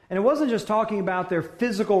 And it wasn't just talking about their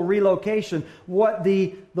physical relocation. What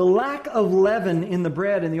the lack of leaven in the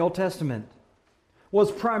bread in the Old Testament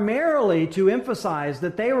was primarily to emphasize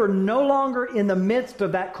that they were no longer in the midst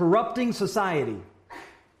of that corrupting society.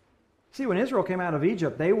 See, when Israel came out of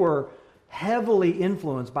Egypt, they were heavily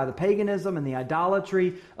influenced by the paganism and the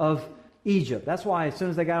idolatry of Egypt. That's why as soon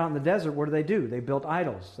as they got out in the desert, what did? They built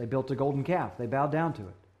idols. They built a golden calf. They bowed down to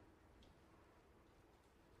it.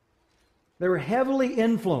 They were heavily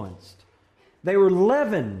influenced. They were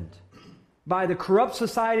leavened by the corrupt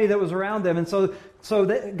society that was around them. And so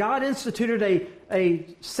God instituted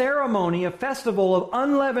a ceremony, a festival of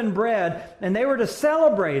unleavened bread, and they were to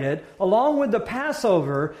celebrate it along with the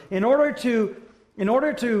Passover in order to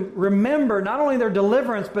remember not only their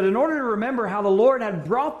deliverance, but in order to remember how the Lord had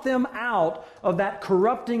brought them out of that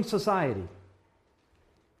corrupting society.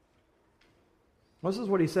 This is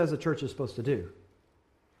what he says the church is supposed to do.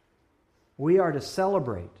 We are to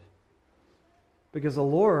celebrate because the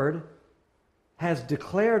Lord has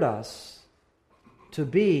declared us to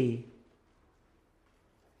be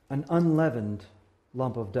an unleavened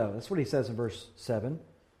lump of dough. That's what he says in verse 7.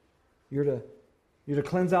 You're to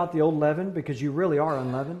cleanse out the old leaven because you really are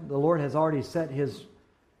unleavened. The Lord has already set His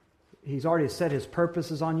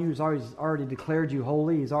purposes on you. He's already declared you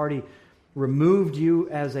holy. He's already removed you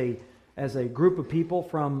as a group of people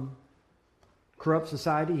from corrupt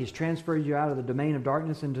society. He's transferred you out of the domain of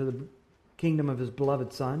darkness into the kingdom of His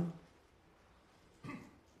beloved Son.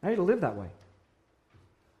 I need to live that way.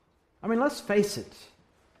 I mean, let's face it.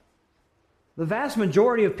 The vast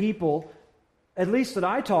majority of people, at least that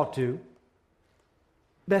I talk to,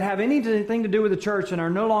 that have anything to do with the church and are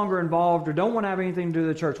no longer involved or don't want to have anything to do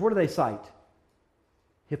with the church, what do they cite?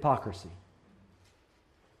 Hypocrisy.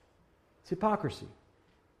 It's hypocrisy.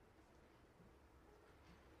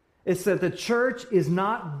 It's that the church is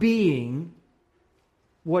not being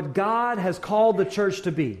what God has called the church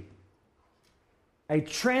to be. A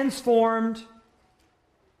transformed,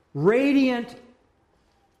 radiant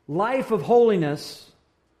life of holiness,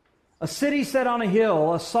 a city set on a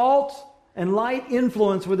hill, a salt and light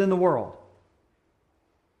influence within the world.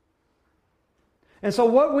 And so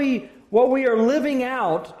what we are living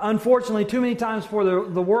out, unfortunately, too many times for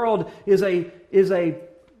the world is a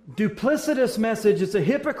duplicitous message. It's a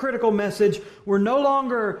hypocritical message. We're no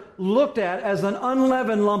longer looked at as an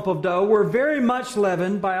unleavened lump of dough. We're very much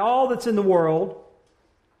leavened by all that's in the world.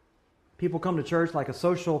 People come to church like a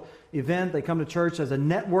social event. They come to church as a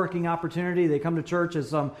networking opportunity. They come to church as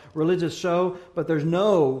some religious show, but there's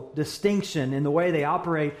no distinction in the way they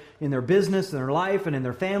operate in their business, in their life, and in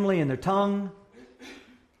their family, and their tongue.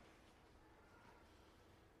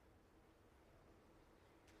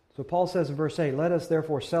 So Paul says in verse 8, "Let us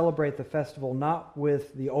therefore celebrate the festival not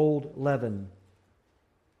with the old leaven,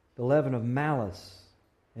 the leaven of malice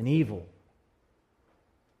and evil,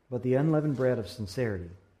 but the unleavened bread of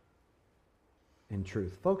sincerity and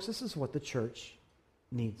truth." Folks, this is what the church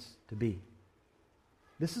needs to be.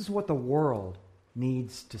 This is what the world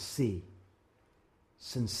needs to see.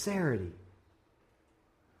 Sincerity,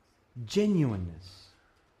 genuineness,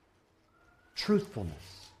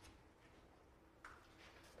 truthfulness.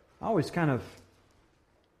 I always kind of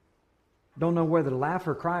don't know whether to laugh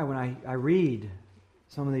or cry when I read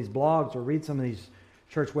some of these blogs or read some of these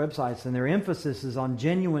church websites, and their emphasis is on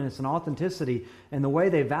genuineness and authenticity, and the way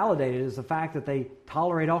they validate it is the fact that they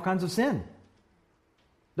tolerate all kinds of sin.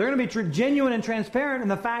 They're going to be genuine and transparent in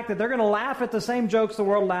the fact that they're going to laugh at the same jokes the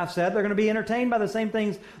world laughs at. They're going to be entertained by the same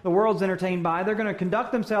things the world's entertained by. They're going to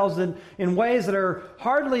conduct themselves in ways that are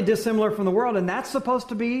hardly dissimilar from the world, and that's supposed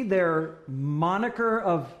to be their moniker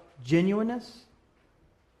of genuineness.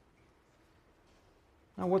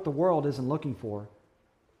 Now, what the world isn't looking for,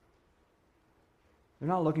 they're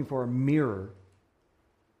not looking for a mirror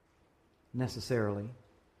necessarily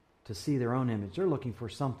to see their own image. They're looking for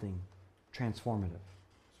something transformative.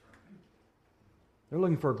 They're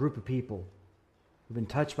looking for a group of people who've been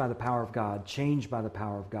touched by the power of God, changed by the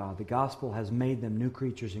power of God. The gospel has made them new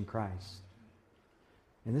creatures in Christ.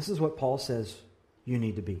 And this is what Paul says you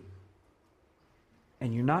need to be.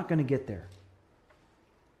 And you're not going to get there.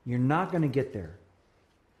 You're not going to get there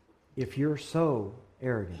if you're so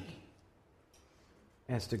arrogant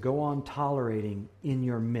as to go on tolerating in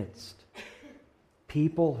your midst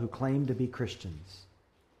people who claim to be Christians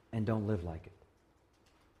and don't live like it.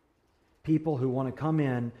 People who want to come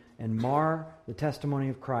in and mar the testimony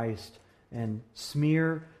of Christ and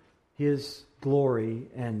smear His glory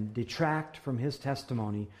and detract from His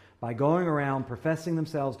testimony by going around professing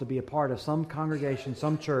themselves to be a part of some congregation,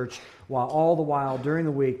 some church, while all the while during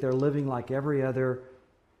the week they're living like every other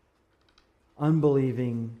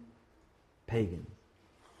unbelieving pagan.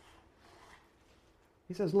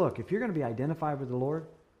 He says, look, if you're going to be identified with the Lord,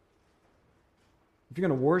 if you're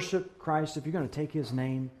going to worship Christ, if you're going to take His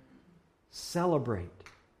name, celebrate,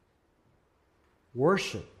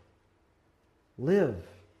 worship, live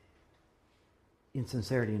in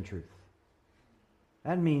sincerity and truth.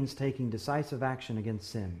 That means taking decisive action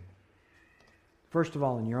against sin. First of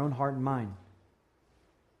all, in your own heart and mind.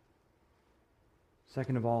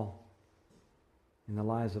 Second of all, in the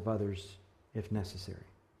lives of others, if necessary.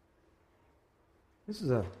 This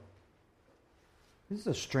is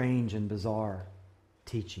a strange and bizarre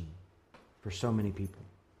teaching for so many people.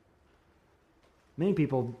 Many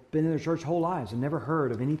people have been in their church whole lives and never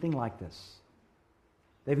heard of anything like this.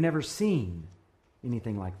 They've never seen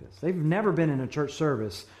anything like this. They've never been in a church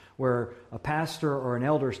service where a pastor or an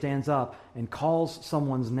elder stands up and calls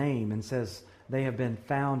someone's name and says they have been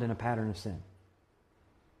found in a pattern of sin.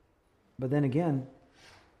 But then again,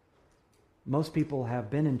 most people have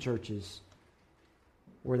been in churches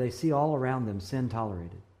where they see all around them sin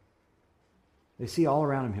tolerated. They see all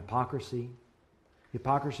around them hypocrisy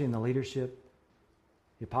in the leadership,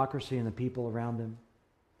 hypocrisy in the people around them.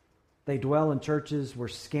 They dwell in churches where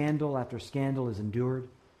scandal after scandal is endured.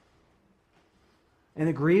 And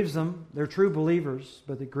it grieves them. They're true believers,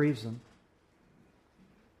 but it grieves them.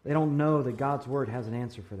 They don't know that God's Word has an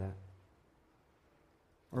answer for that.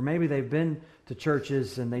 Or maybe they've been to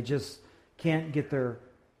churches and they just can't get their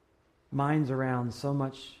minds around so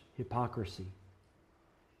much hypocrisy.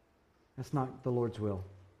 That's not the Lord's will.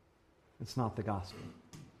 It's not the gospel.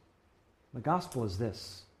 The gospel is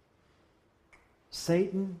this.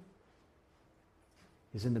 Satan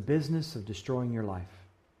is in the business of destroying your life.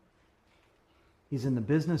 He's in the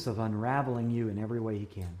business of unraveling you in every way he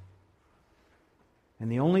can.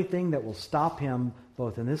 And the only thing that will stop him,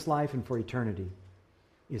 both in this life and for eternity,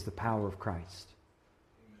 is the power of Christ.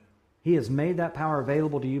 Amen. He has made that power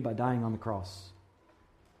available to you by dying on the cross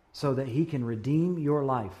so that he can redeem your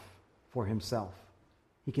life for himself.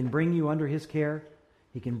 He can bring you under his care.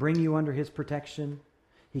 He can bring you under his protection.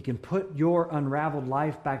 He can put your unraveled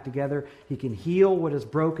life back together. He can heal what is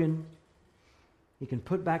broken. He can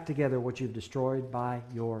put back together what you've destroyed by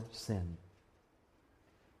your sin.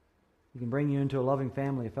 He can bring you into a loving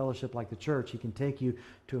family, a fellowship like the church. He can take you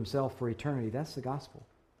to himself for eternity. That's the gospel.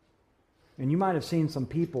 And you might have seen some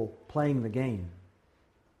people playing the game.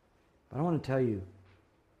 But I want to tell you,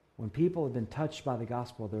 when people have been touched by the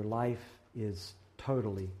gospel, their life is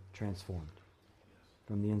totally transformed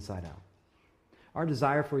from the inside out. Our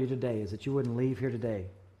desire for you today is that you wouldn't leave here today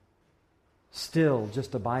still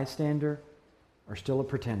just a bystander or still a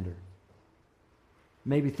pretender.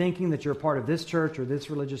 Maybe thinking that you're a part of this church or this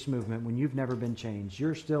religious movement when you've never been changed.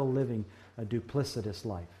 You're still living a duplicitous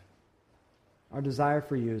life. Our desire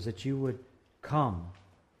for you is that you would come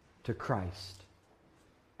to Christ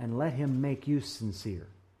and let him make you sincere.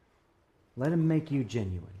 Let him make you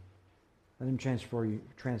genuine. Let him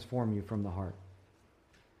transform you from the heart.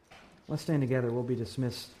 Let's stand together. We'll be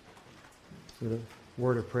dismissed with a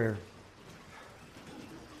word of prayer.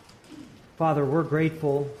 Father, we're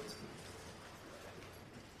grateful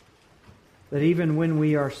that even when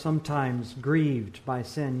we are sometimes grieved by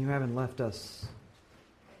sin, you haven't left us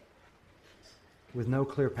with no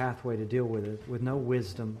clear pathway to deal with it, with no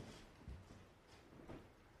wisdom,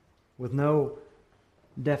 with no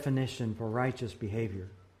definition for righteous behavior.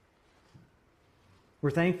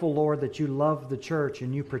 We're thankful, Lord, that you love the church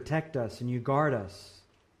and you protect us and you guard us.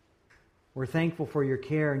 We're thankful for your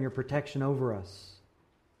care and your protection over us.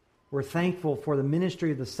 We're thankful for the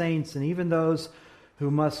ministry of the saints and even those who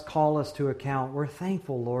must call us to account. We're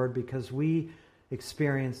thankful, Lord, because we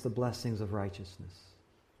experience the blessings of righteousness.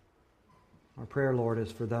 Our prayer, Lord,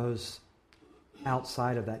 is for those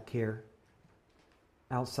outside of that care,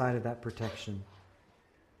 outside of that protection.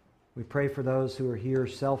 We pray for those who are here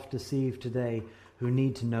self-deceived today who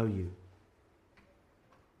need to know you.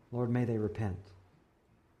 Lord, may they repent.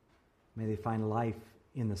 May they find life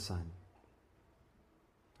in the Son.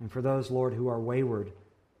 And for those, Lord, who are wayward,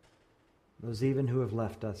 those even who have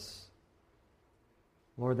left us.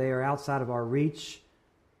 Lord, they are outside of our reach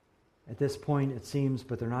at this point, it seems,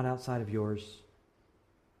 but they're not outside of yours.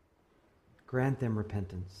 Grant them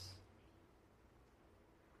repentance.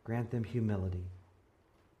 Grant them humility.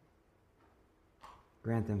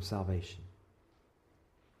 Grant them salvation.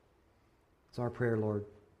 It's our prayer, Lord,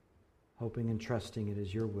 hoping and trusting it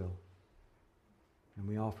is your will. And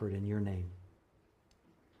we offer it in your name.